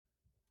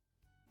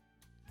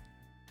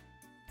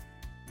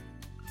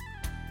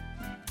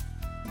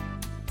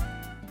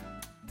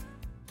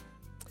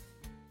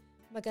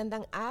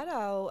Magandang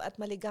araw at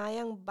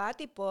maligayang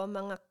bati po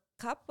mga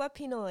kapwa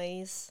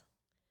Pinoys.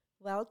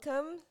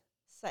 Welcome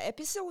sa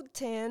episode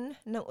 10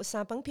 ng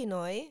Usapang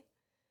Pinoy,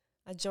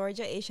 a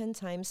Georgia Asian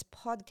Times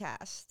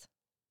podcast.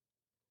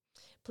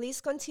 Please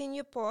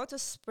continue po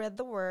to spread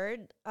the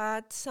word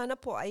at sana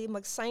po ay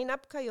mag-sign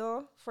up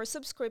kayo for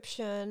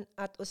subscription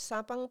at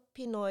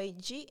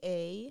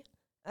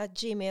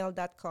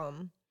usapangpinoyga@gmail.com.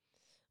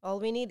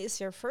 All we need is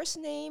your first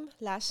name,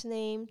 last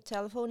name,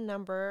 telephone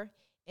number,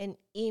 and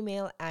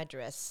email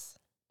address.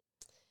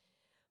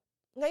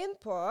 Ngayon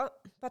po,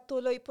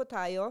 patuloy po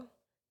tayo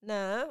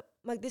na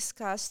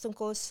mag-discuss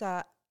tungkol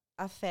sa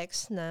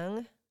effects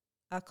ng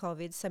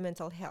COVID sa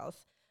mental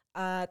health.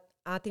 At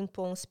ating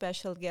pong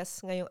special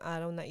guest ngayong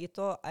araw na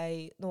ito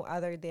ay no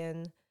other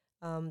than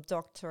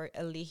Dr.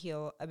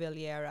 Eligio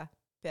Abellera.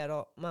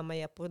 Pero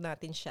mamaya po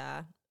natin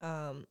siya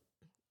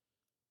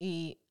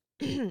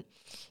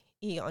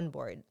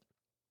i-onboard.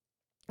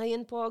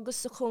 Ngayon po,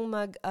 gusto kong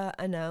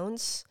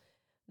mag-announce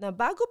na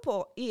bago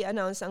po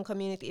i-announce ang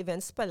community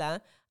events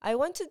pala, I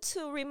wanted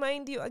to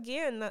remind you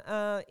again,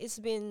 it's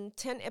been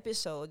 10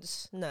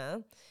 episodes na,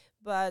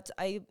 but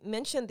I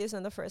mentioned this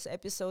on the first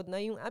episode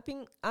na yung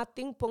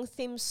ating pong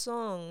theme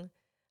song,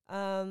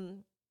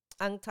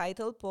 ang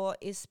title po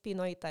is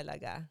Pinoy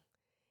Talaga.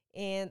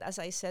 And as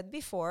I said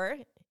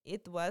before,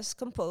 it was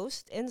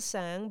composed and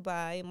sang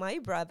by my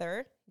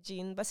brother,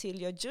 Gene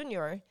Basilio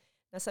Jr.,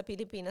 nasa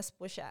Pilipinas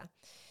po siya.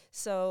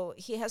 So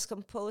he has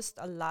composed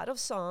a lot of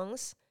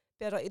songs,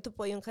 pero ito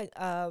po yung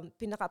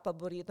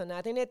pinaka-paborito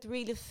natin. It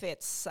really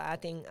fits sa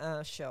ating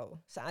show,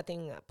 sa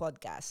ating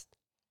podcast.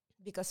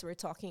 Because we're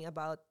talking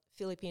about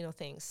Filipino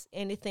things.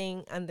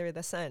 Anything under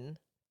the sun.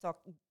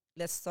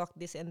 Let's talk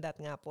this and that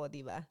nga po,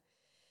 di ba?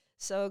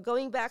 So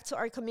going back to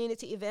our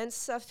community events,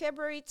 sa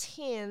February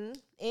 10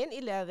 and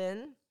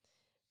 11,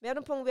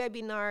 meron pong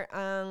webinar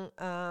ang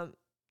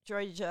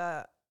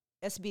Georgia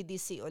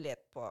SBDC ulit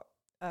po.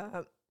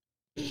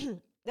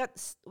 That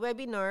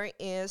webinar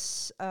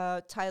is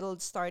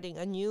titled Starting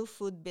a New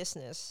Food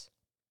Business.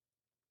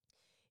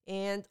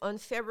 And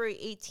on February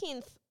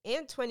 18th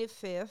and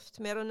 25th,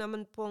 meron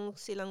naman pong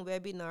silang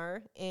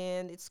webinar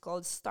and it's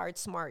called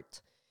Start Smart.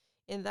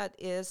 And that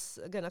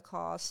is gonna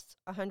cost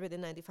 $195.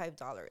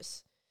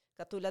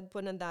 Katulad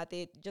po ng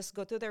dati, just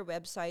go to their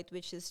website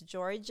which is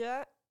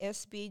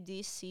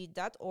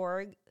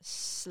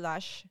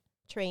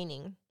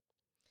georgiasbdc.org/training.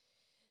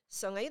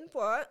 So ngayon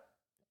po,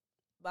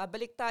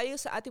 babalik tayo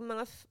sa ating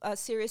mga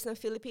series ng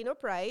Filipino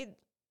Pride.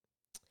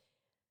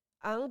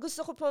 Ang gusto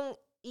ko pong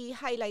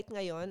i-highlight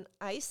ngayon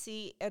ay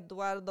si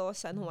Eduardo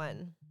San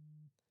Juan,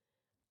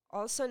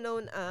 also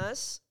known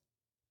as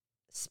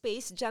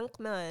Space Junk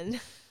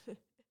Man.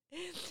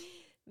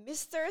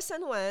 Mr.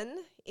 San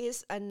Juan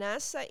is a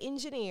NASA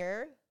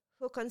engineer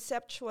who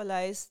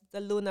conceptualized the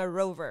lunar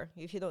rover,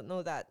 if you don't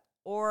know that,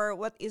 or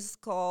what is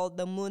called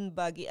the moon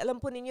buggy. Alam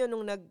po ninyo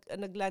nung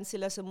nag-land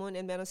sila sa moon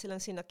and meron silang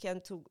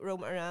sinakyan to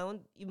roam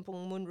around, yung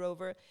pong moon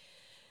rover.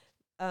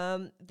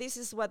 This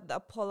is what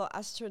the Apollo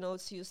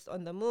astronauts used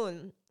on the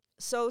moon.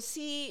 So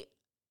si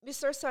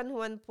Mr. San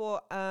Juan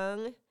po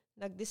ang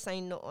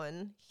nag-design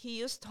noon.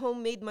 He used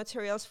homemade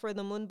materials for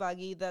the moon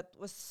buggy that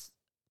was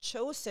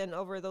chosen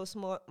over those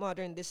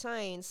modern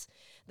designs.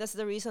 That's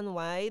the reason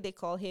why they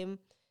call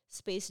him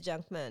Space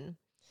Junk Man.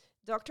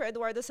 Dr.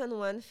 Eduardo San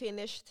Juan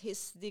finished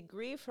his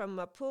degree from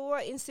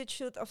Mapua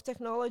Institute of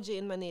Technology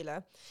in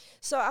Manila.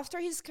 So after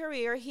his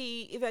career,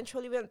 he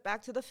eventually went back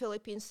to the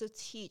Philippines to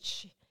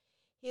teach.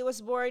 He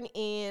was born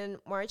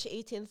in March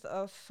 18th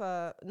of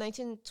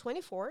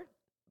 1924,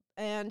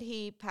 and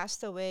he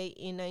passed away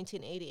in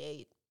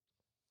 1988.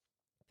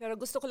 Pero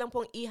gusto ko lang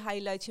pong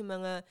i-highlight yung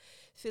mga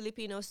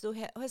Filipinos who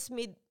has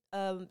made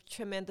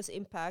tremendous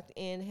impact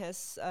and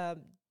has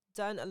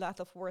done a lot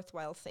of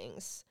worthwhile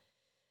things.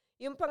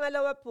 Yung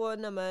pangalawa po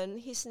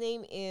naman, his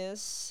name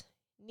is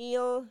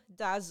Neil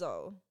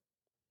Dazo.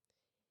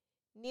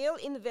 Neil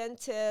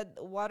invented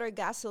water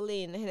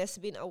gasoline and has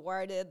been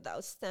awarded the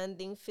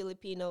Outstanding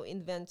Filipino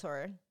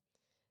Inventor.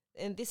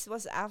 And this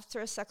was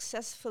after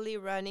successfully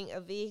running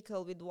a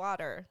vehicle with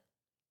water.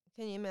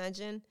 Can you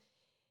imagine?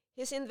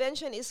 His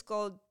invention is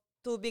called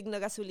tubig na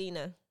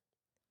gasolina,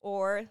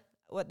 or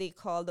what they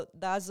call the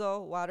Dazo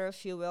water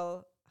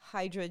fuel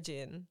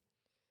hydrogen.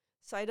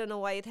 So I don't know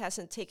why it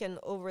hasn't taken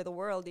over the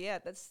world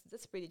yet.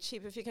 That's pretty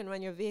cheap. If you can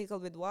run your vehicle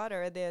with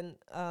water, then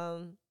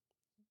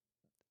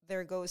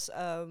there goes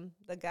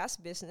the gas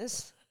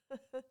business.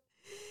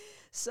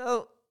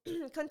 So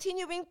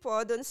continuing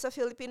po dun sa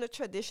Filipino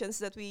traditions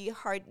that we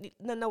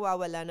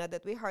nawawala na,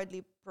 that we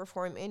hardly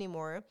perform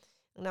anymore.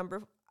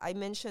 I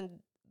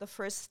mentioned the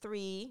first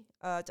three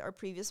to our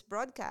previous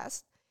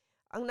broadcast.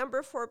 Ang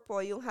number 4 po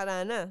yung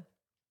harana.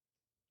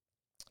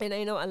 And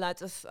I know a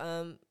lot of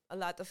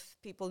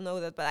people know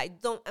that, but I'm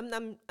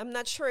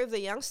not sure if the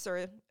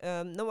youngster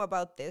know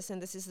about this,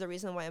 and this is the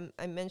reason why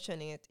I'm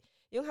mentioning it.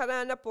 Yung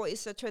harana po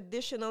is a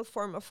traditional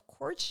form of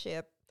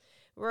courtship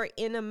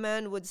wherein a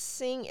man would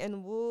sing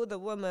and woo the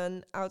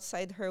woman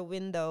outside her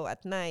window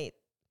at night.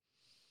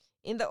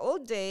 In the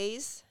old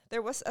days,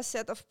 there was a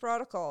set of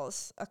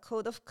protocols, a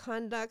code of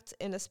conduct,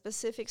 and a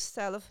specific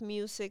style of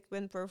music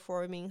when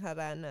performing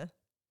harana.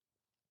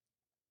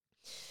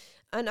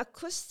 An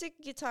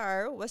acoustic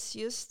guitar was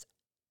used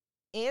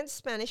and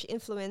Spanish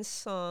influenced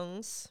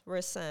songs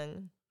were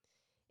sung.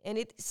 And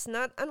it is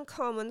not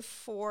uncommon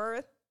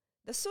for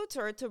the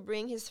suitor to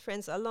bring his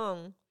friends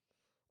along.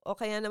 O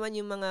kaya naman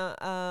yung mga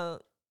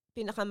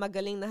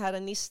pinakamagaling na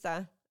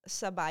haranista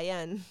sa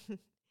bayan.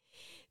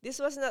 This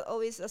was not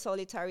always a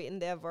solitary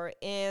endeavor,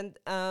 and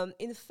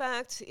in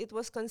fact, it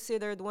was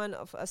considered one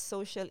of a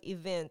social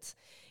event.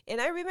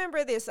 And I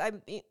remember this.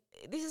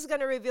 This is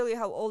gonna reveal you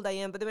how old I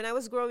am. But when I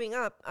was growing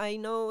up, I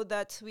know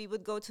that we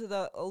would go to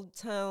the old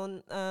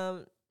town,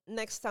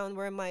 next town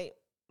where my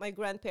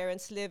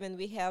grandparents live, and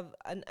we have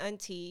an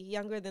auntie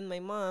younger than my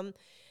mom,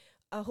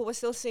 who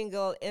was still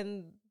single,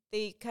 and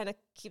they kind of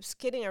keeps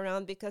kidding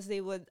around because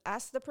they would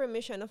ask the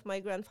permission of my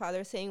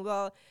grandfather, saying,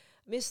 "Well,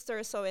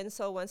 Mister So and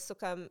So wants to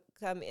come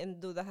and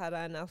do the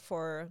harana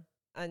for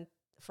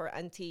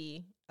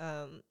Auntie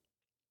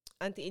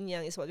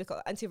Inyang is what we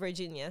call Auntie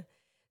Virginia."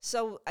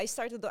 So I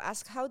started to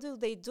ask, how do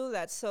they do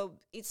that? So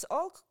it's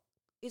all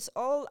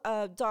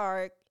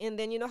dark, and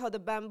then you know how the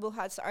bamboo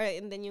huts are,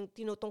 and then yung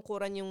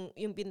tinutungkuran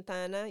yung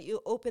bintana, you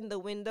open the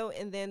window,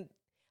 and then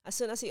as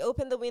soon as you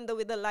open the window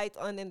with the light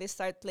on, then they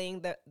start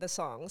playing the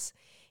songs.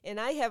 And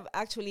I have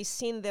actually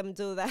seen them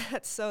do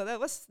that. So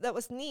that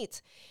was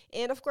neat.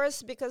 And of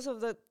course, because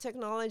of the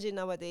technology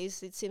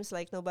nowadays, it seems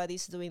like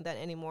nobody's doing that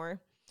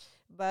anymore.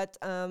 But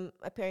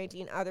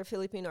apparently, in other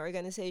Filipino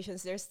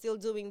organizations, they're still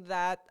doing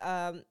that.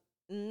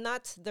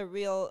 Not the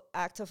real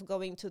act of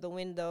going to the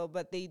window,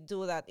 but they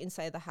do that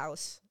inside the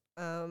house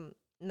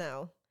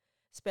now,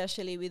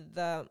 especially with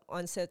the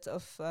onset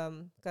of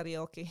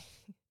karaoke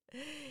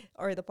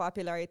or the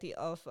popularity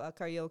of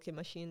karaoke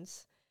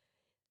machines.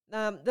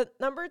 The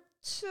number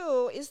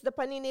two is the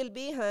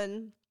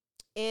paninilbihan,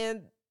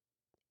 and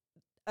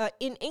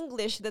in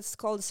English, that's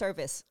called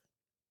service.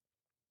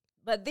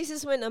 But this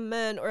is when a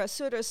man or a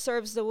suitor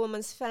serves the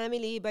woman's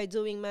family by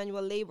doing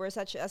manual labor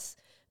such as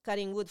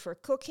cutting wood for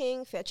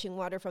cooking, fetching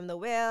water from the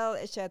well,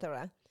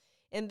 etc.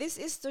 And this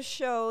is to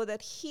show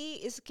that he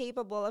is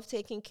capable of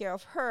taking care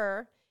of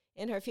her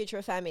and her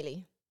future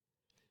family.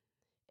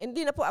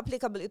 Hindi na po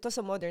applicable ito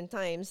sa modern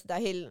times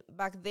dahil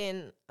back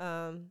then,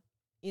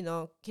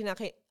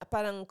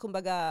 parang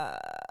kumbaga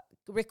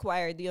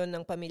required yon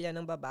ng pamilya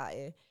ng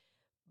babae.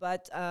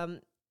 But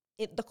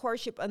the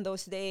courtship on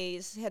those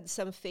days had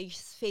some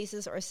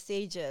phases or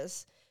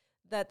stages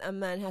that a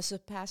man has to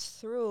pass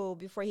through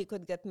before he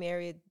could get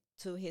married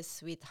to his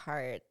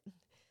sweetheart.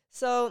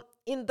 So,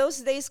 in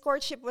those days,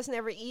 courtship was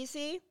never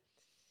easy.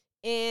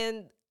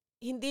 And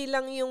hindi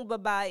lang yung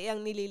babae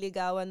ang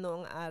nililigawan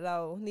noong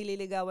araw.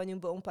 Nililigawan yung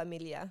buong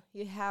pamilya.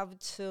 You have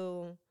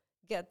to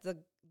get the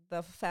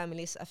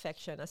family's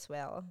affection as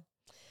well.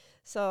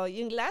 So,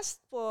 yung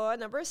last po,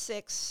 number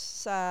 6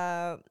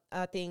 sa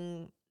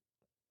ating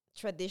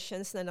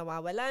traditions na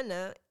nawawala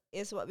na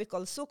is what we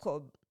call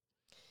sukob.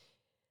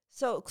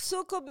 So,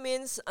 sukob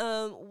means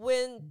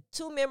when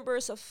two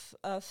members of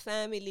a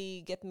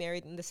family get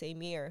married in the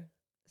same year.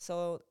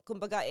 So,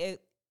 kumbaga,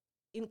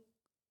 in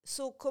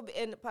sukob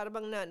and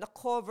parang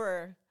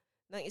na-cover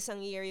ng isang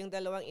year yung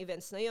dalawang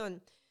events na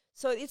yon.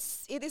 So, it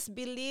is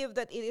believed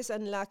that it is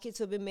unlucky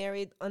to be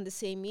married on the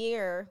same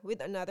year with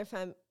another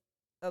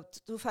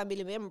two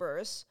family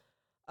members.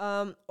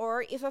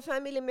 Or if a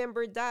family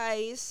member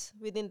dies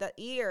within that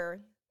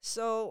year.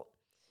 So,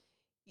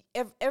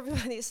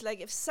 everybody is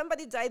like, if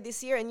somebody died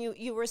this year and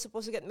you were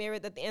supposed to get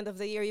married at the end of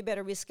the year, you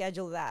better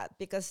reschedule that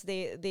because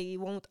they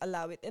won't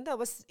allow it. And that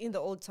was in the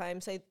old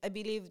times. I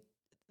believe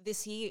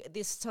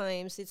these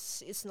times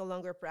it's no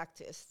longer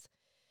practiced.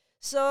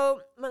 So,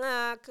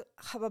 mga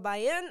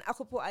kababayan,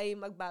 ako po ay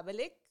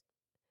magbabalik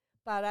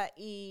para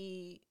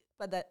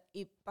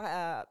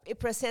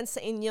i-present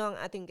sa inyo ang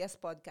ating guest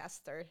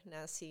podcaster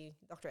na si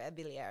Dr.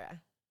 Abellera.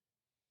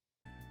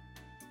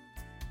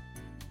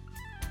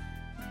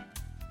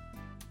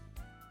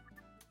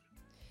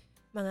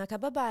 Mga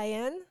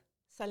kababayan,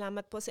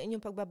 salamat po sa inyong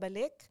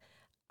pagbabalik.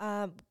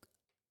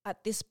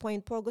 At this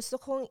point po,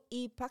 gusto kong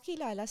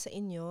ipakilala sa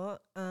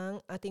inyo ang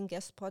ating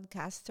guest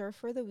podcaster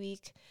for the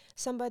week,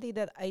 somebody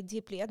that I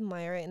deeply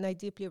admire and I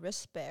deeply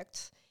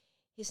respect.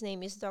 His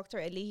name is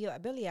Dr. Eligio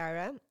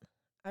Abellera,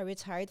 a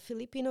retired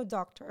Filipino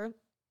doctor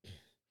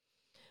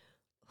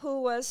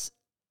who was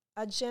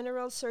a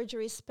general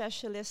surgery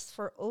specialist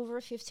for over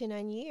 59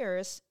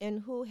 years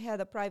and who had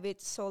a private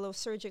solo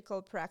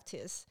surgical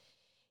practice.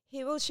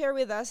 He will share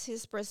with us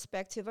his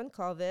perspective on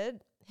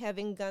COVID,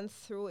 having gone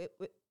through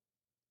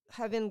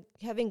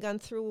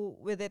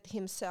with it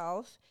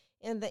himself,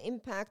 and the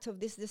impact of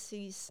this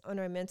disease on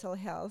our mental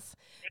health.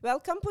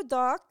 Welcome po,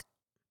 Doc.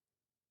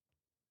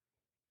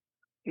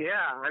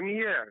 Yeah, I'm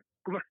here.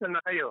 Kumusta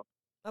na kayo?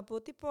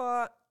 Mabuti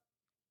po.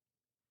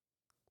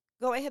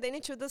 Go ahead and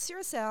introduce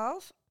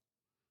yourself.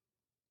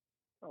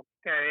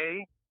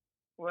 Okay.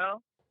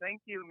 Well,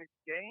 thank you, Ms.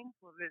 Jane,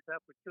 for this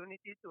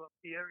opportunity to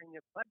appear in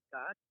your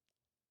podcast.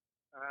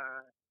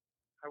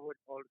 I would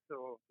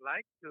also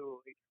like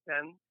to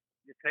extend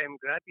the same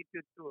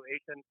gratitude to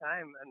Asian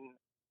Times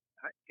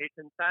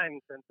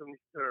and to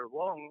Mr.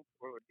 Wong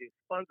for the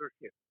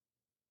sponsorship.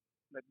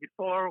 But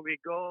before we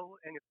go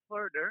any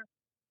further,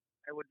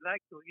 I would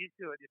like to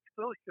issue a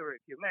disclosure,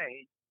 if you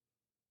may.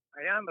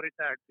 I am a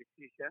retired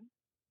physician,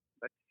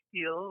 but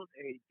still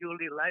a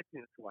duly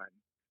licensed one.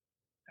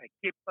 I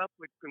keep up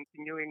with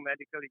continuing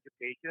medical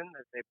education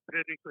as a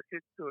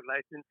prerequisite to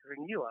license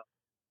renewal.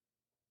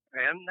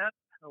 I am not,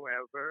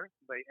 however,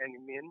 by any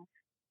means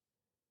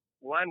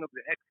one of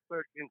the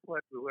experts in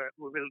what we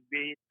will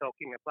be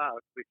talking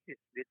about, which is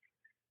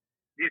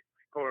this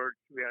scourge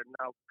we are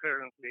now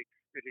currently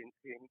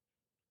experiencing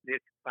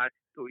this past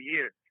 2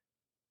 years.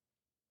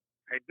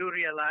 I do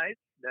realize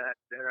that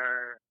there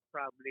are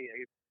probably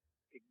a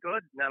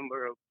good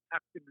number of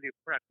actively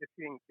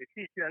practicing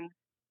physicians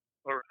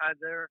or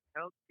other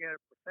healthcare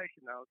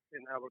professionals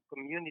in our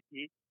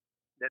community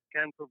that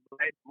can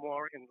provide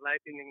more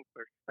enlightening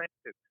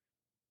perspectives.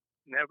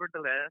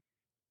 Nevertheless,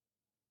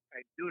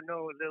 I do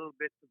know a little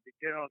bit of the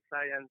general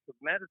science of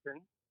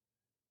medicine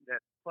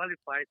that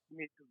qualifies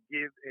me to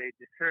give a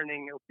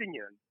discerning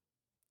opinion.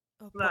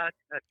 Opo. Plus,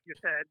 as you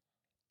said,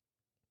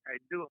 I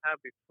do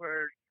have a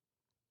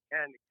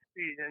first-hand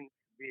experience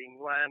being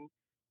one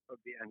of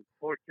the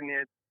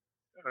unfortunate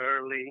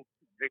early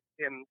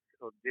victims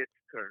of this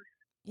curse,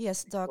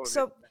 Yes, the Doc.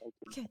 So,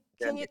 COVID-19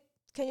 can you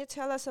pandemic.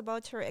 tell us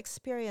about your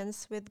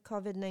experience with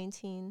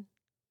COVID-19?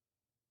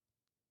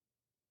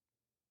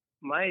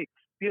 My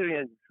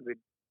experience with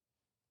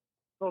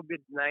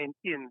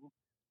COVID-19,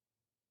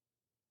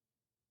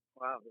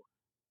 wow,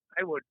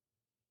 I would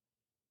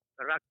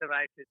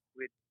characterize it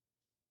with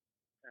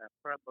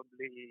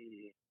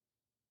probably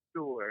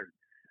two words: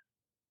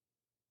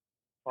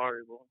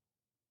 horrible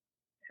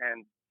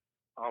and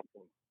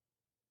awful.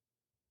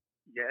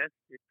 Yes,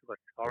 it was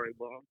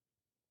horrible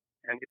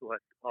and it was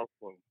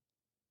awful.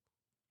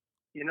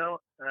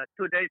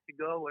 2 days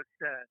ago was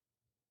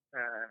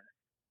uh,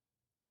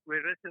 we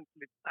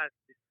recently passed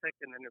the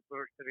second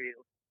anniversary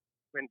of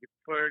when the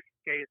first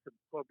case of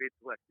COVID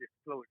was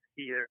disclosed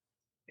here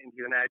in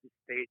the United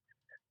States,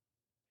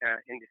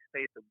 in the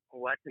state of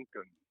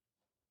Washington.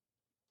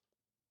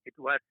 It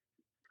was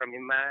from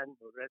a man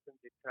who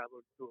recently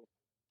traveled to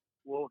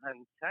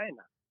Wuhan,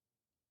 China.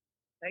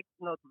 Take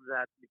note of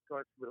that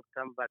because we'll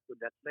come back to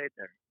that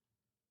later.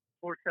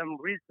 For some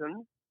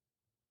reason,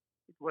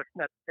 it was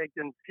not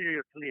taken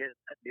seriously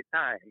at the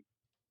time,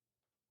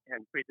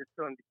 and pretty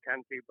soon the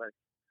country was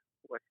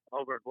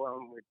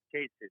overwhelmed with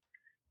cases.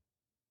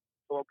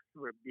 Folks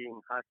were being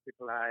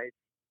hospitalized,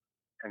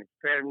 and a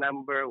fair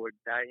number were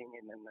dying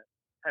in an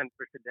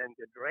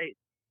unprecedented rate.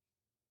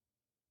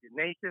 The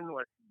nation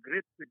was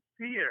gripped with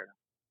fear.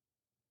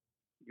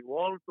 The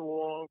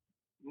wall-to-wall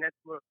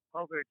network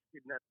coverage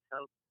did not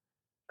help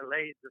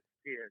allay the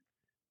fears.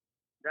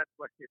 That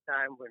was the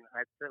time when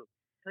I felt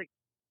sick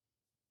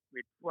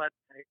with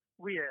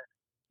we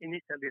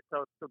initially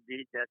thought to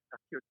be just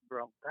acute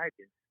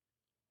bronchitis.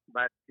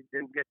 But it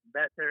didn't get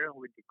better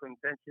with the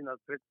conventional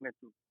treatment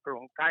of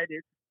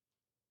bronchitis.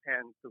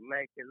 And to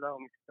make a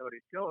long story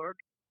short,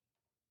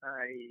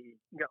 I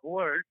got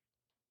worse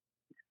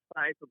in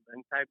spite of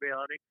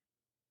antibiotics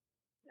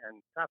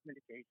and cough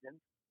medication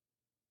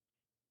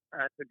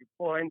to the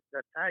point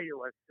that I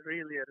was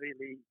really,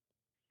 really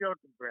short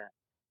of breath.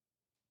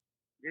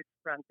 This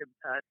prompted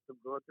us to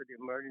go to the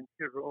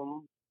emergency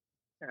room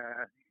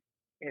uh,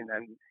 in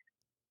an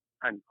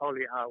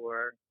unholy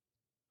hour,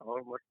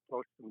 almost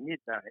close to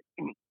midnight.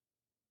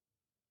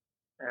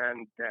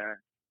 And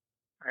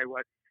I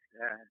was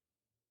uh,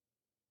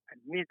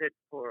 admitted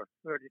for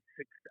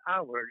 36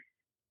 hours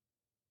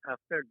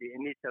after the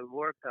initial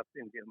workup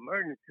in the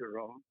emergency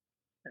room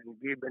and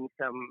given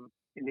some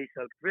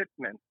initial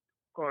treatment.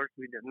 Of course,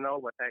 we didn't know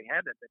what I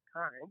had at the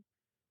time,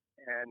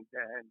 and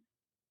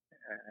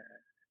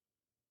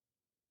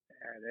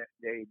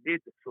they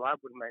did a swab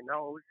with my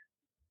nose,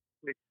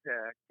 which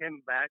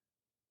came back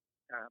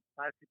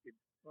positive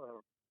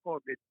for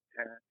COVID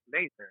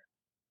later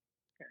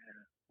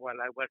while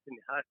I was in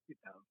the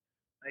hospital.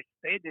 I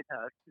stayed in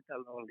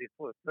hospital only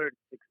for 36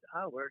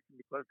 hours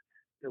because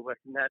there was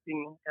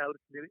nothing else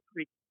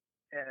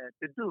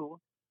to do.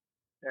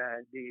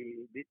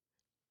 The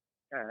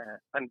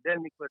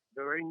pandemic was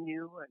very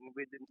new and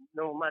we didn't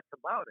know much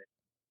about it.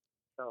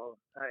 So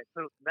I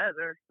felt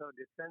better, so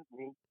they sent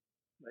me.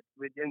 But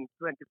within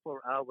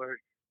 24 hours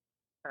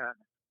uh,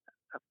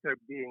 after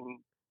being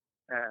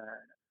uh,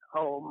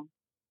 home,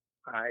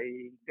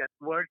 I got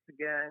worse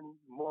again,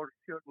 more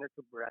shortness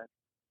of breath.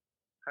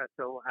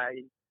 So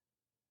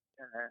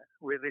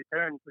we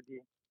returned to the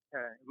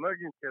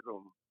emergency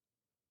room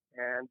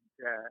and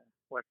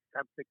was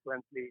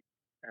subsequently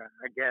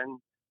again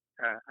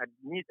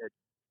admitted.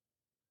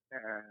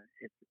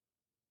 It,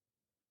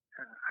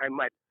 I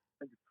might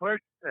the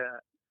first uh,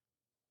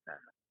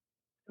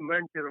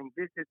 emergency room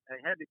visit,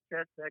 I had a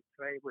chest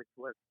X-ray which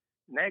was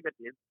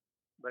negative,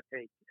 but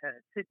a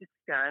CT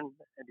scan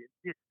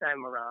this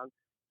time around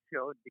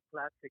showed the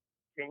classic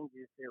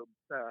changes of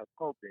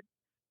COVID.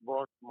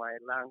 Both my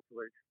lungs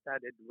were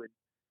studded with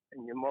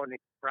pneumonic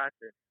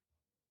process,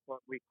 what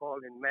we call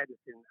in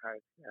medicine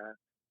as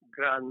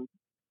ground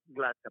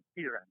glass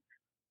appearance.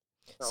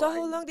 So So I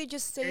how long did you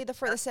stay did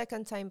for that. the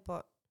second time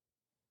po?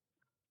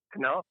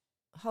 No,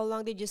 How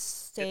long did you it,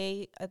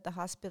 stay at the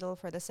hospital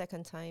for the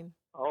second time?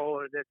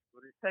 oh, that's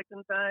for the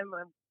second time.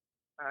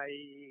 I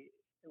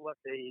was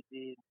the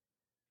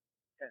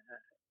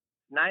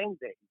 9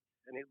 days,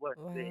 and it was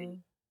the Wow.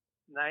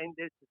 9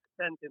 days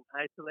spent in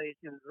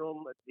isolation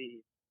room at the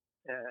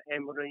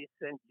Emory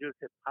St.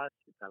 Joseph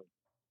Hospital.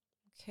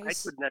 Okay. I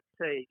could not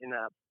say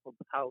enough of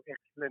how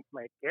excellent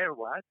my care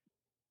was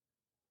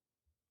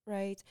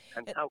Right.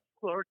 and And how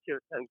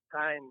courteous and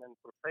kind and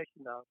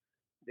professional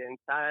the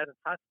entire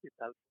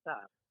hospital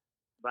staff.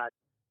 But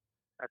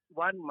as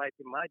one might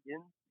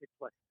imagine, it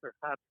was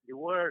perhaps the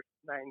worst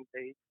 9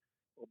 days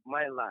of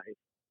my life,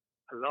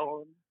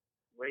 alone,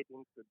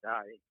 waiting to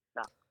die.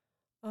 Now,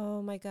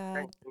 oh my God.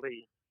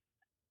 thankfully,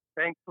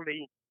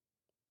 thankfully,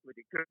 with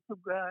the grace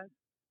of God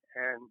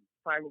and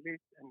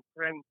families and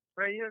friends'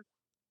 prayers,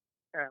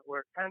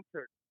 were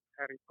answered.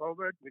 I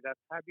recovered without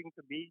having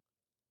to be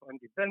on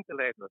the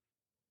ventilator,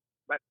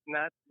 but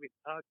not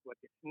without what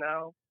is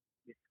now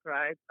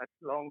described as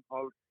long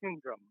haul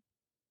syndrome.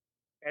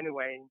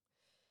 Anyway,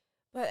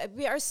 But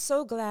we are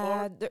so for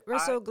glad. We're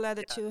I, so glad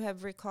that yeah, you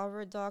have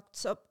recovered, Doc.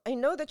 So I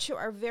know that you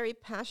are very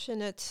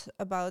passionate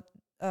about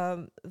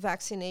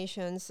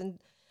vaccinations. And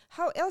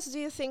how else do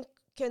you think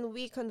can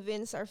we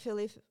convince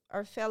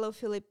our fellow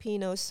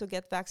Filipinos to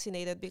get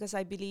vaccinated? Because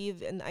I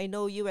believe, and I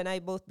know you and I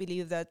both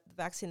believe that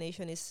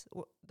vaccination is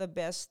the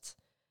best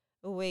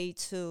way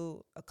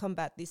to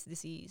combat this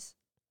disease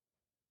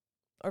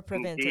or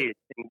prevent it.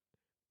 indeed,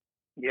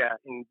 yeah,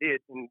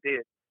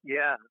 indeed,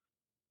 yeah,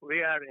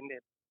 we are in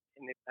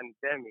a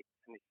pandemic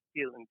and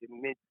still in the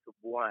midst of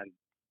one.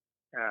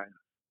 Uh,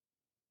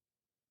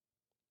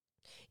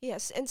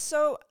 Yes. And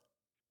so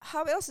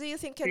how else do you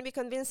think can it, we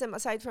convince them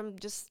aside from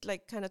just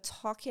like kind of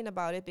talking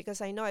about it?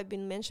 Because I know I've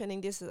been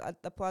mentioning this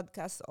at the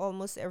podcast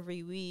almost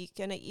every week,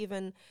 and I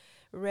even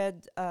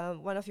read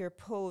one of your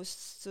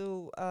posts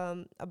to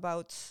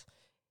about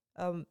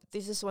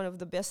this is one of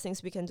the best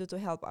things we can do to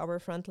help our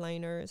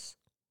frontliners.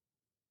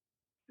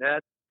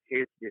 that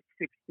is the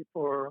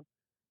 $64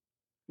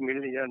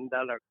 million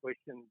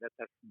question that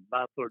has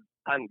baffled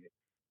pundits,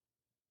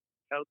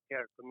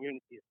 healthcare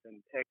communities,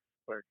 and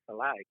experts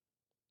alike.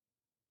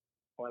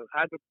 While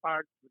other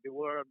parts of the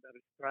world are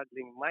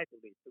struggling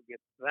mightily to get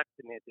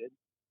vaccinated,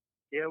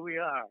 here we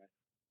are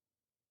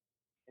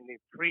in a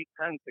free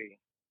country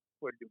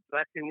where the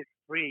vaccine is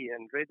free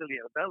and readily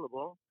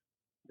available.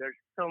 There's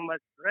so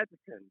much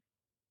reticence,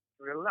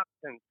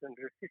 reluctance, and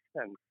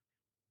resistance,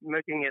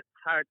 making it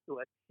hard to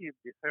achieve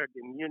the herd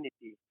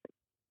immunity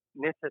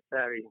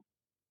necessary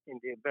in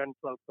the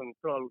eventual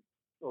control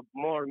of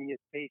more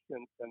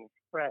mutations and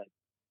spread.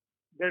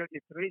 There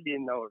is really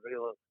no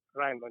real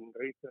rhyme and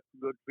reason,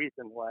 good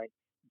reason why,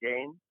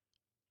 Jane,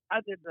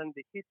 other than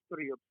the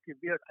history of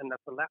severe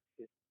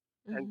anaphylaxis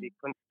and Mm-hmm. the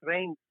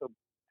constraints of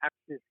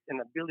access and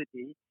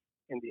ability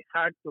in the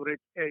hard to reach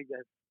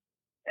areas,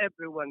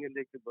 everyone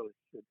eligible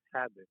should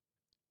have it.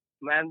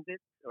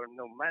 Mandates or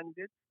no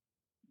mandates,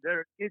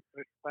 there is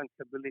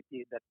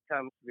responsibility that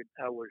comes with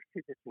our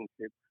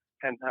citizenship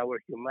and our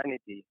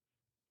humanity.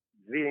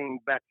 Being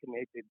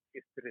vaccinated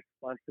is the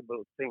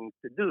responsible thing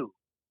to do.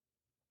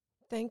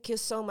 Thank you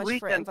so much We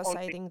for can only,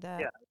 emphasizing that.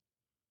 yeah,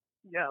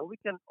 yeah, we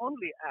can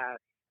only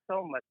ask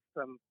so much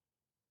from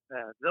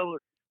those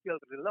still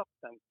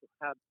reluctant to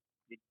have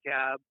the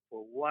jab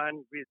for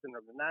one reason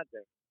or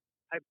another.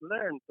 I've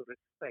learned to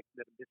respect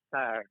their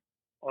desire,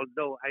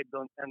 although I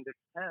don't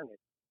understand it.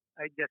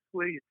 I just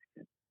wish,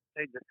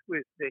 I just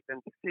wish they can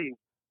see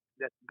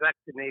that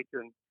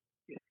vaccination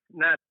is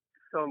not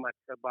so much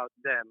about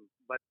them,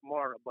 but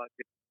more about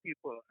the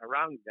people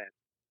around them,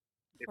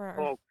 the For our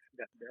folks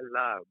that they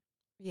love.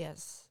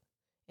 yes.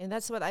 And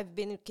that's what I've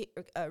been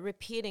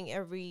repeating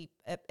every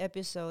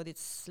episode.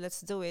 It's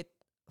let's do it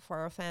for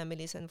our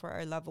families and for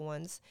our loved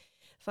ones.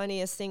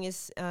 Funniest thing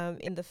is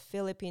in the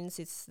Philippines,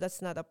 it's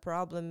that's not a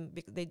problem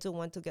because they do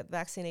want to get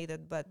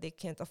vaccinated, but they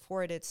can't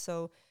afford it.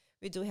 So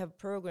we do have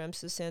programs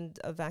to send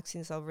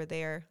vaccines over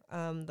there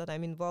that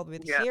I'm involved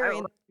with Yeah, here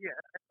in. yeah,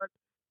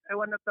 I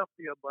want to talk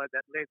to you about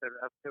that later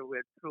after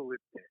we're through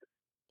with this.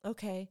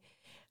 Okay.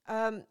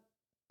 Um,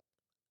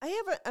 I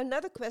have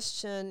another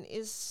question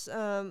is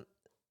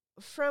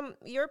from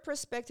your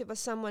perspective as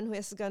someone who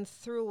has gone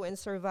through and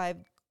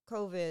survived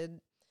COVID,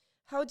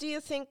 how do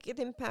you think it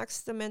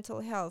impacts the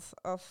mental health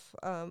of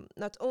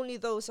not only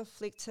those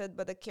afflicted,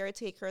 but the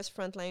caretakers,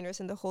 frontliners,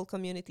 and the whole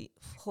community,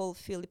 whole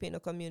Filipino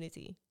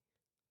community?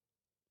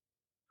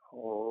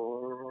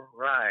 All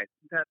right,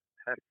 that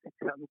has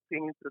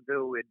something to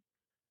do with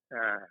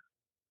uh,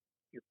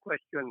 your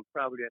question.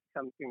 Probably has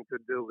something to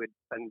do with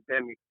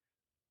pandemic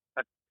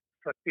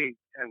fatigue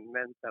and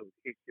mental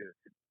issues.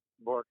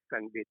 Both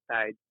can be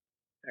tied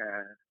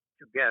uh,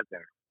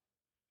 together.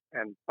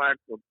 And part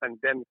of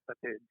pandemic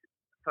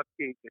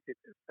fatigue is its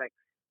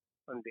effects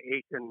on the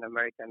Asian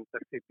American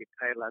Pacific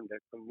Islander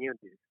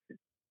communities.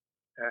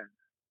 Uh,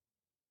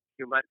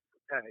 human,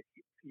 uh,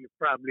 you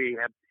probably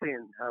have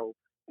seen how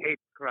hate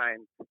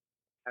crimes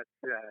has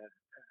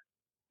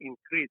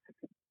increased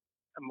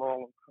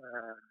among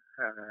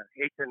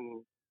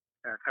Asian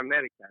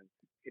Americans.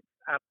 It's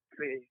up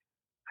to,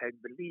 I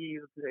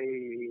believe,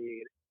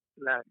 the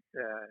last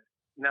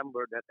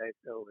number that I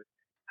saw was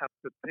up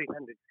to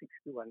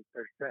 361%.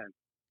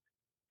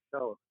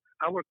 So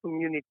our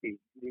community,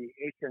 the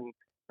Asian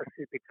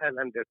Pacific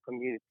Islander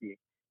community,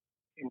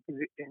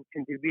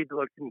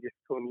 individuals in this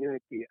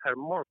community are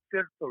more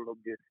fearful of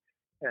this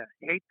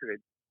hatred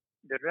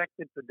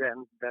directed to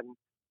them than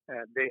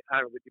they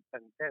are with the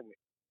pandemic.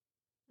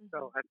 Mm-hmm.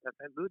 So, as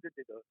I alluded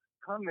to, those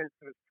comments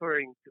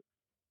referring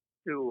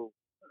to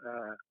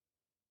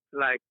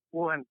like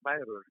Wuhan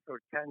virus or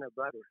China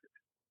virus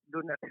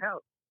do not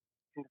help.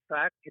 In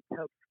fact, it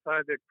helps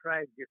further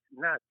drive these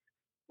nuts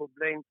who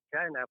blame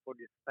China for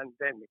this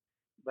pandemic,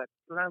 but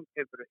slum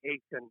every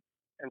Asian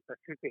and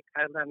Pacific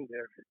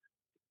Islanders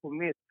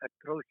commit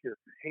atrocious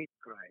hate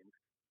crimes.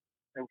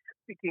 And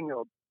speaking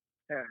of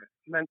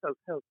mental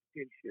health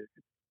issues,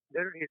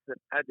 there is an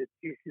added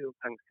issue of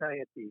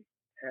anxiety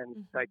and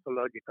Mm-hmm.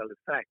 psychological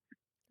effects.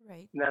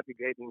 Right.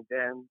 Navigating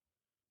them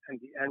and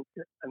the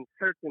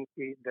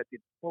uncertainty that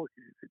it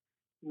poses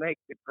make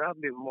the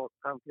problem more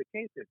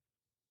complicated.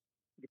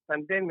 The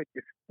pandemic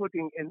is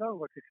putting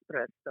enormous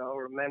stress to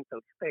our mental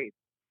state.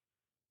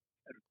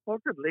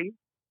 Reportedly,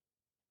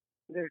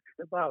 there's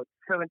about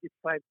 75%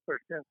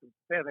 of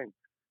parents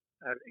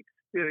are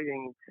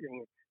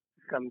experiencing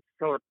some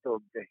sort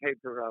of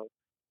behavioral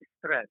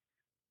stress,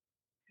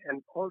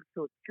 and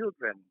also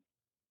children.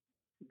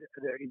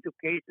 Their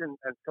education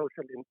and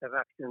social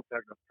interactions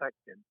are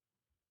affected.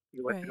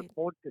 It was Right.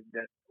 reported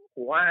that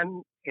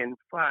 1 in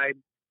 5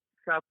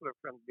 suffer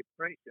from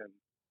depression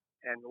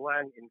and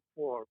 1 in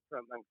 4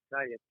 from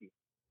anxiety.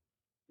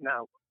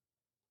 Now,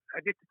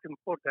 this is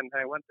important.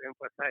 I want to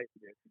emphasize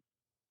this.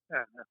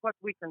 What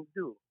we can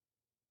do,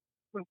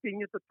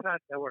 continue to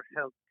trust our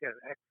healthcare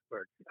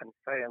experts and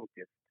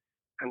scientists,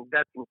 and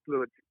that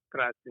includes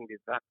trust in the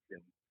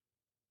vaccine.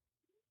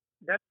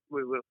 That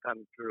we will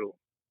come through.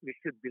 We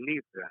should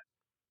believe that.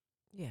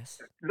 Yes.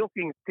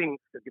 Looking things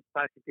the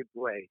positive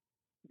way,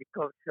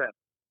 because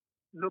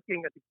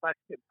looking at the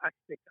positive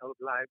aspect of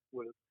life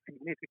will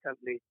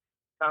significantly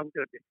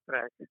counter the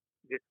stress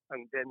this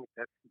pandemic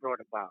has brought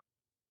about.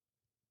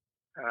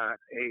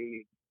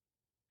 A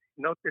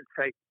noted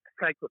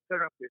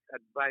psychotherapist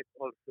advised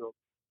also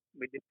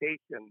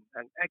meditation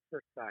and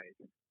exercise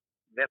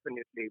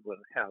definitely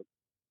will help.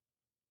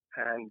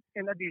 And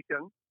in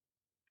addition,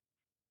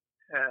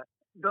 uh,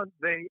 don't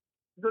be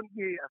don't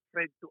be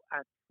afraid to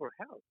ask for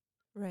help.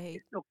 Right.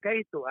 It's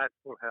okay to ask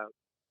for help.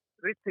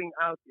 Reaching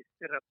out is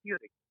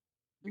therapeutic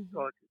Mm-hmm.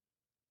 because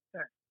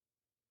uh,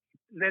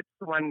 lets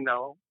one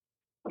know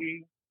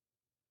he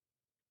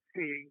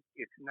she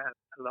is not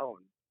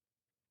alone.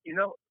 You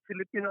know,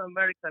 Filipino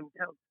American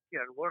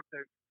healthcare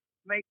workers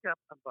make up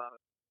about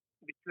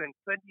between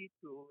 20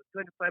 to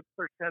 25%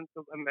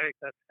 of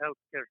America's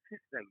healthcare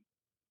system.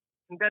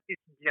 And that is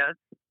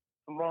just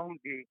among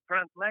the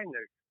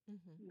frontliners,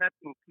 Mm-hmm. not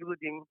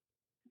including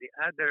the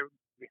other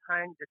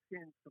behind the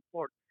scenes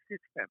support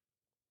system.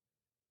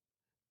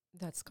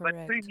 That's But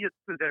correct. tribute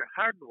to their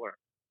hard work,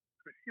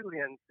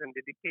 resilience, and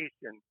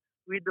dedication,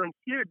 we don't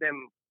hear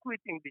them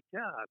quitting the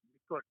job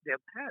because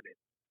they've had it.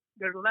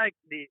 They're like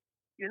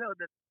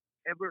that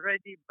ever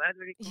ready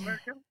battery Yeah.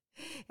 commercial.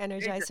 They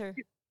just Energizer.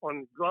 keep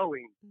on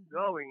going, Mm-hmm.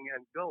 going,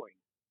 and going.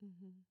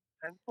 Mm-hmm.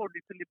 And for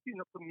the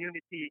Filipino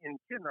community in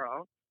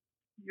general,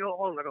 you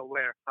all are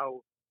aware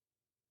how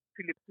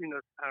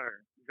Filipinos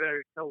are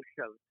very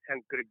social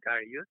and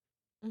gregarious.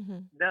 Mm-hmm.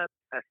 That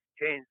has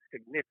changed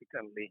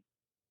significantly.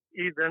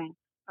 Even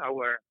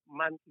our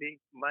monthly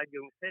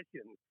mahjong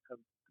sessions have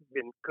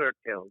been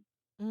curtailed.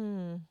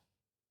 Mm.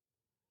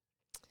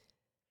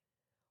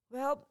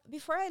 Well,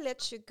 before I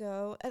let you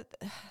go,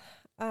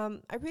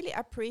 I really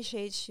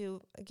appreciate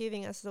you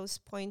giving us those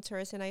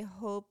pointers, and I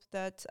hope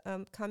that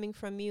coming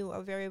from you,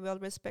 a very well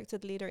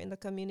respected leader in the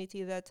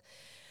community, that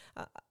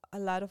uh, a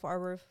lot of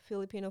our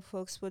Filipino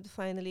folks would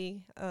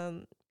finally,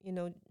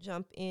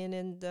 jump in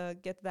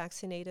and get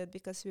vaccinated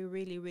because we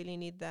really, really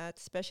need that,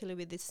 especially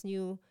with this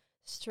new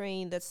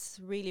strain that's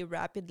really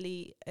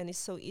rapidly and is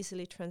so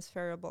easily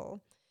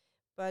transferable.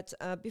 But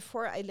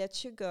before I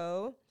let you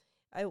go,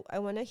 I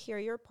want to hear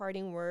your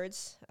parting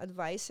words,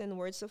 advice, and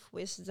words of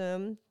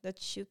wisdom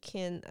that you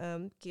can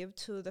give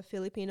to the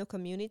Filipino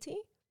community.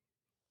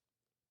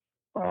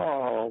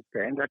 Oh,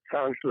 okay. That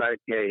sounds like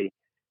a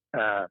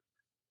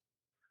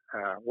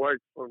uh, word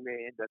for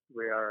me that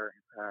we are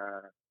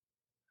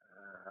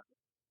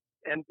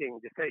ending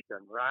the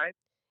session, right?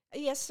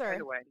 Yes, sir.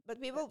 Anyway, But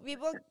we will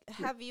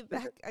have you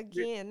back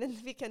again, and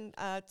we can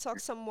talk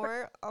some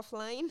more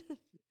offline.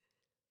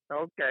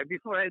 okay.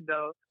 Before I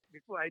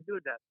do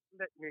that,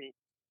 let me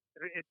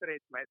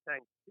reiterate my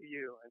thanks to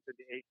you and to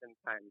the Asian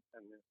Times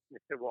and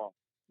Mr. Wong.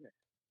 Yeah.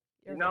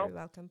 You're You know, very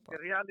welcome, the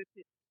po.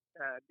 reality,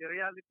 the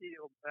reality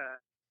of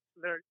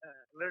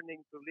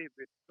learning to live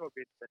with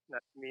COVID does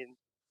not mean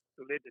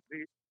to let it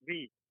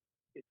be.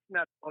 It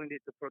not only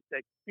to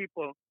protect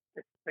people,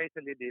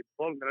 especially the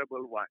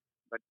vulnerable ones,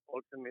 but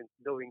also means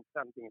doing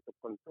something to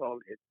control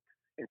it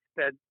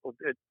instead of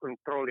it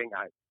controlling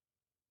us.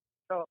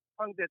 So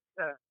on this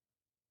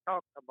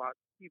talk about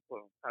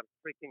people are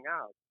freaking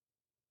out,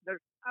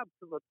 there's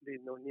absolutely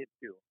no need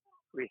to.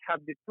 We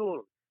have the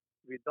tools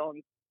we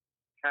don't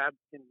have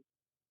in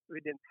we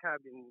didn't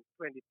have in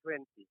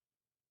 2020.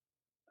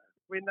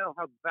 We now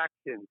have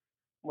vaccines,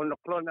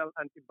 monoclonal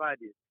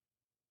antibodies,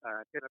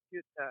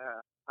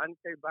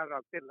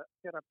 antiviral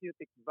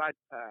therapeutic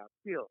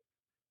pills,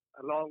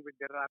 along with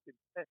the rapid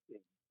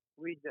testing.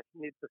 We just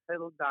need to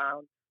settle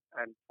down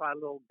and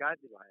follow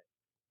guidelines.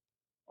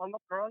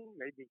 Omicron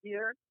may be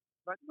here,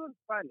 but don't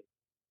panic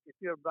if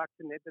you're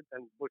vaccinated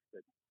and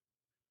boosted.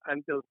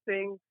 Until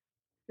things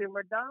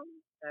simmer down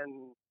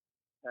and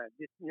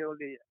this new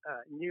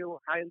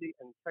highly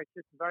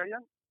infectious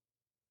variant,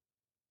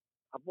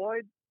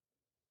 avoid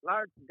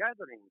large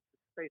gatherings,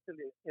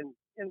 especially in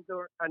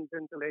indoor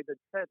unventilated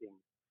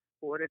settings.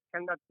 Where it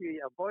cannot be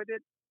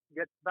avoided,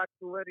 get back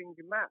to wearing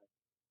the mask.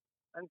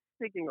 And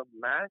speaking of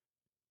masks,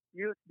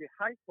 use the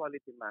high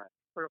quality mask,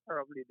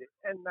 preferably the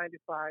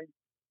N95,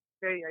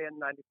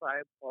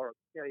 KN95, or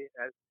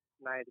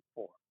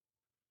KS94.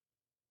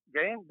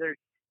 Again, there's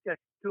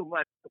just too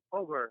much to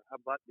cover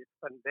about this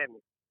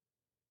pandemic.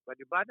 But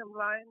the bottom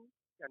line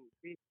can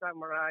be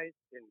summarized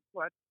in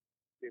what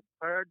we've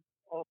heard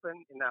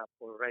often enough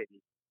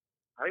already.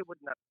 I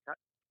would not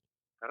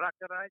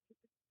characterize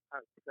it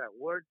as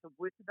words of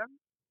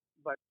wisdom,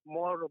 but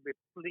more of a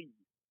plea.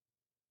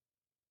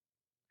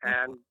 Opo.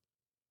 And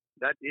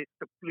that is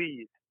to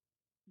please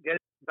get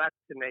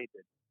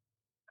vaccinated.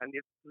 And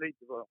if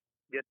eligible,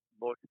 get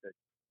boosted.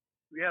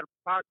 We are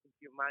part of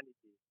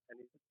humanity, and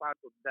it's a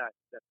part of that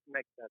that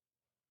makes us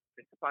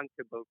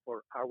responsible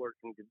for our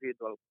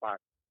individual part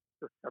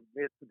to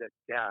submit to the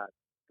God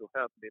to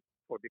help it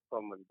for the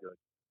common good.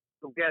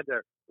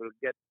 Together, we'll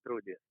get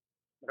through this.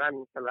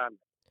 Maraming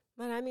salamat.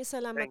 Maraming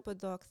salamat Thank po,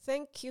 Doc.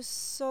 Thank you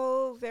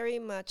so very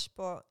much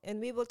po. And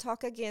we will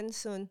talk again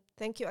soon.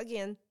 Thank you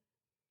again.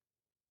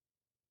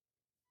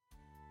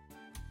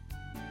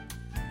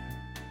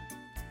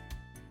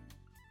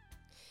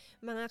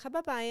 Mga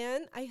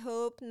kababayan, I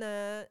hope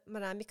na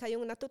marami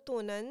kayong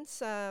natutunan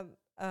sa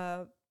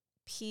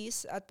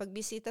piece at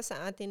pagbisita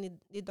sa atin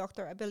ni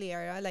Dr.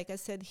 Abellera. Like I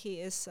said,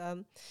 he is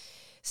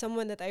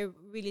someone that I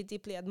really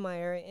deeply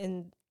admire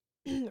and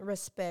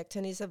respect,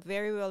 and he's a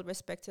very well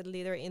respected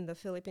leader in the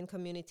Philippine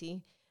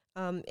community.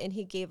 And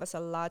he gave us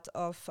a lot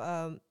of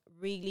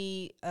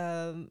really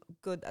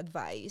good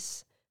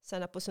advice.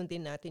 Sana po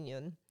sundin natin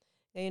yun.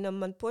 Ngayon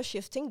naman po,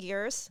 shifting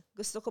gears,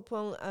 gusto ko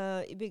pong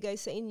ibigay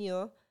sa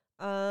inyo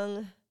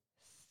ang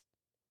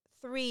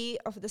 3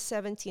 of the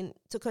 17,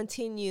 to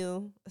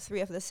continue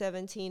 3 of the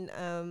 17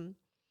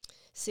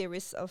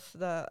 series of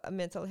the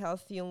mental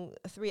health, yung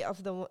 3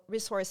 of the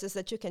resources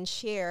that you can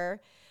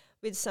share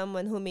with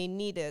someone who may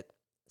need it.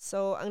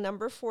 So, ang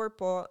number 4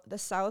 po,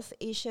 the South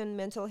Asian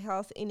Mental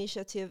Health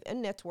Initiative and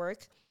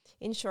Network.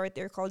 In short,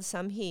 they're called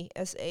SAMHI,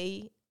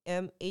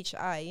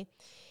 SAMHI.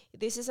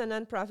 This is a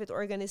nonprofit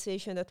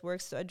organization that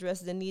works to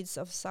address the needs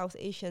of South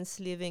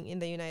Asians living in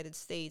the United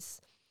States.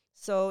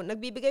 So,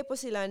 nagbibigay po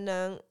sila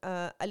ng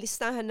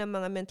alistahan ng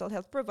mga mental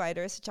health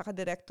providers at saka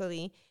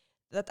directory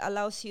that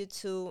allows you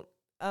to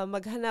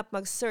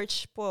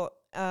mag-search po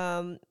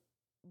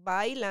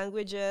by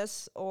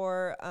languages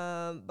or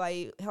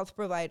by health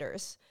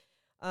providers,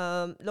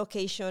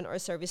 location or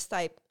service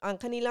type. Ang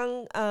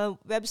kanilang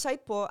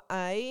website po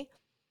ay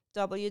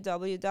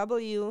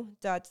www.samhin,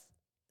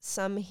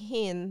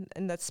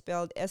 and that's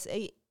spelled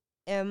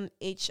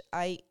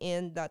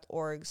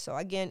samhin.org. So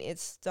again,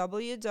 it's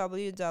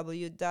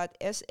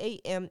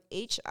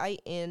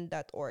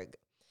www.samhin.org.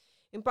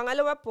 Yung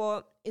pangalawa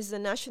po is the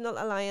National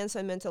Alliance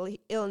on Mental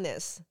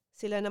Illness.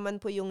 Sila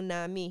naman po yung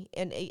NAMI,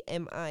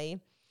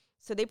 NAMI.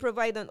 So they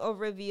provide an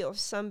overview of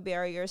some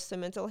barriers to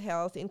mental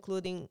health,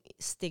 including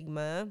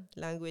stigma,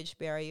 language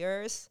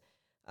barriers,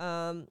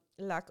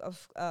 lack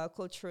of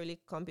culturally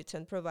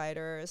competent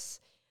providers,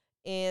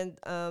 and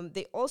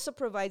they also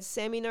provide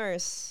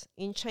seminars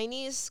in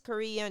Chinese,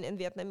 Korean, and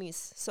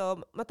Vietnamese.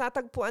 So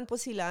matatagpuan po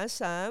sila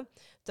sa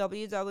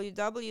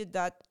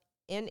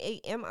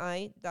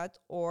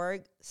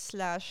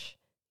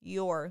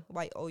www.nami.org/your,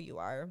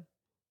 Y-O-U-R.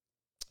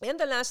 And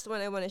the last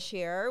one I want to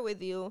share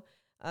with you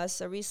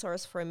as a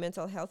resource for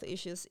mental health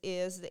issues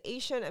is the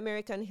Asian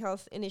American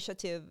Health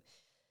Initiative.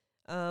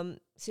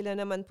 Sila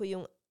naman po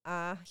yung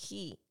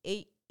AHI,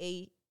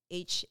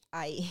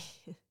 A-A-H-I.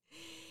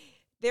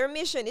 Their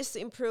mission is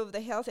to improve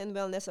the health and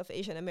wellness of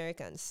Asian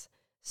Americans.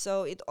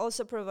 So it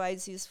also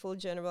provides useful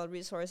general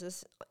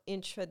resources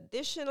in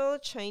traditional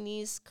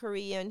Chinese,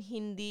 Korean,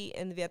 Hindi,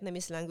 and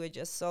Vietnamese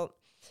languages. So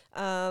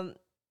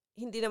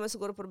hindi naman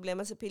siguro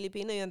problema sa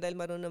Pilipino yun dahil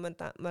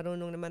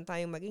marunong naman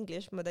tayong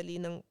mag-English. Madali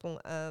nang pong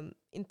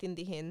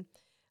intindihin.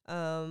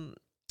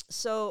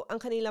 So ang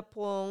kanila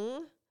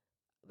pong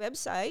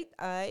website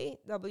ay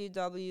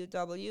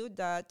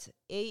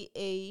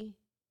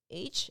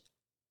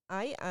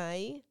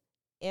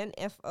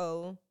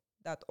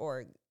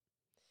www.aahii.nfo.org.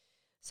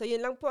 So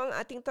yun lang po ang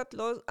ating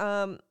tatlo.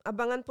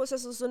 Abangan po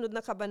sa susunod na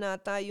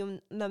kabanata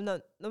yung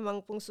namang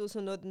pong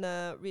susunod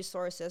na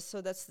resources. So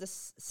that's the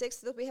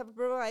six that we have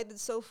provided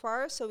so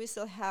far. So we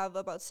still have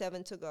about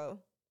 7 to go.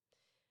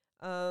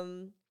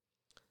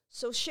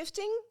 So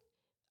shifting,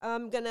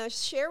 I'm gonna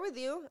share with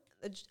you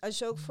a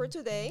joke for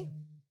today.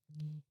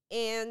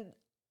 And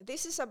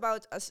this is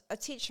about a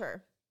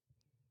teacher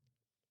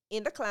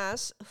in the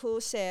class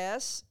who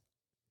says,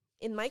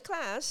 in my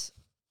class,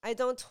 I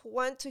don't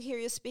want to hear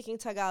you speaking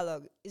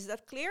Tagalog. Is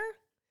that clear?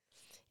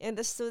 And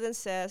the student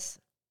says,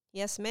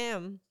 yes,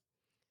 ma'am.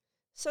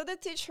 So the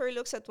teacher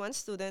looks at one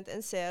student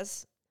and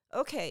says,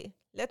 okay,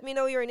 let me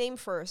know your name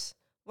first.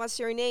 What's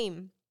your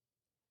name?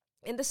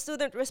 And the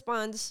student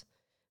responds,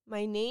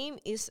 my name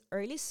is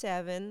Early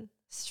 7,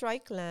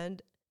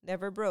 Strikeland,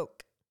 Never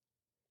Broke.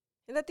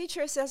 And the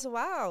teacher says,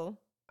 wow,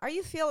 are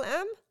you Phil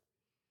M?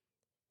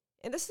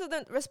 And the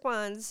student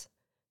responds,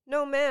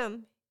 no,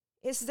 ma'am.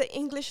 It's the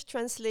English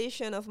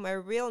translation of my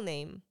real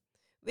name,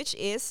 which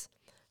is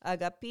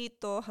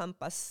Agapito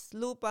Hampas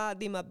Lupa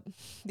di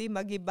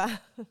Magiba.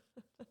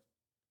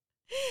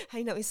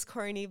 I know it's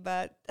corny,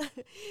 but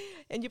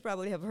and you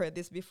probably have heard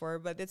this before,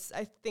 but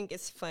I think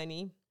it's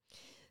funny.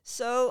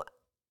 So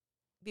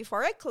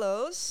before I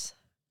close,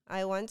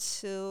 I want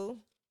to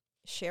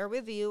share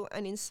with you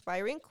an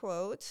inspiring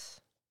quote.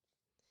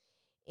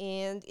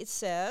 And it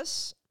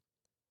says,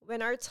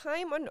 when our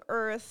time on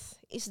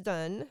earth is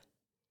done,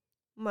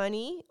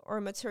 money or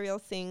material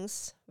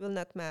things will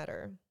not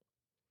matter.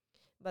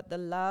 But the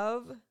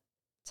love,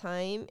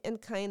 time,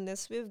 and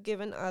kindness we've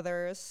given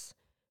others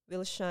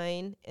will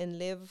shine and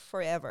live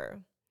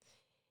forever.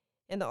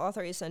 And the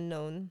author is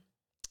unknown.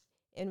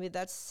 And with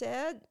that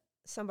said,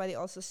 somebody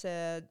also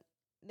said,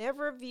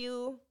 never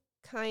view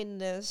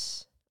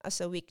kindness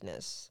as a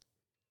weakness,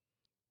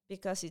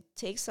 because it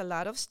takes a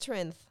lot of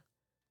strength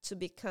to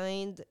be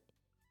kind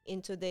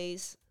in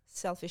today's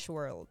selfish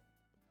world.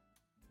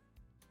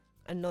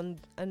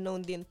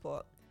 Unknown din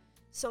po.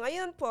 So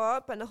ngayon po,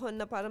 panahon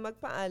na para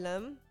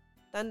magpaalam.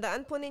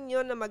 Tandaan po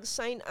ninyo na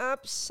mag-sign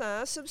up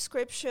sa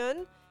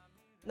subscription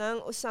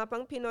ng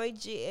Usapang Pinoy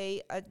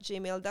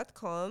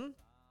ga@gmail.com.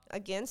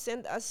 Again,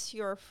 send us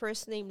your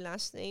first name,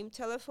 last name,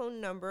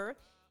 telephone number,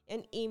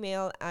 and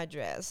email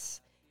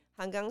address.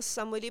 Hanggang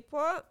sa muli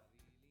po,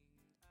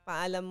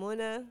 paalam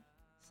muna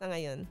sa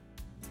ngayon.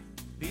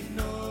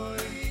 Pinoy.